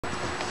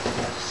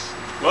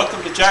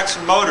Welcome to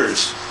Jackson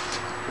Motors.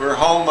 We're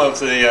home of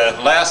the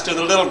last of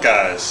the little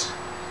guys.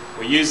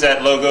 We use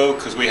that logo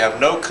because we have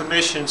no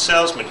commissioned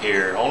salesmen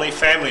here. Only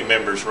family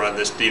members run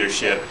this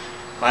dealership.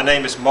 My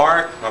name is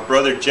Mark, my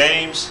brother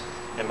James,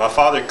 and my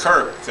father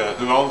Kirk,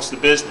 who owns the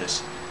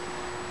business.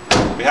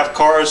 We have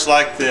cars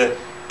like the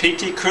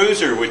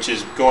PTCruiser, which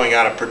is going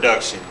out of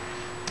production.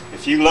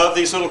 If you love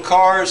these little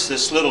cars,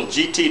 this little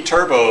GT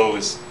Turbo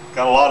has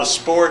got a lot of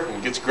sport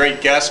and gets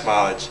great gas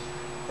mileage.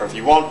 Or if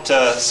you want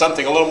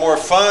something a little more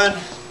fun,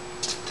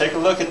 take a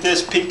look at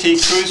this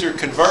PTCruiser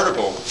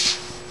convertible.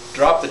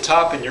 Drop the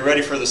top and you're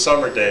ready for the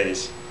summer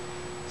days.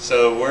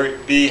 So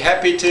we'd be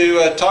happy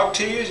to talk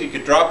to you. You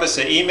could drop us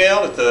an email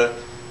at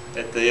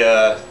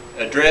the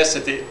address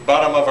at the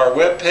bottom of our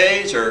web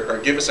page, or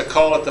give us a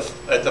call at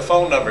the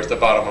phone number at the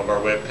bottom of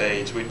our web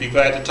page. We'd be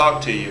glad to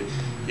talk to you.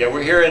 Yeah,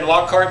 we're here in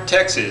Lockhart,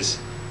 Texas.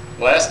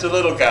 Last of the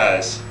little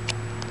guys.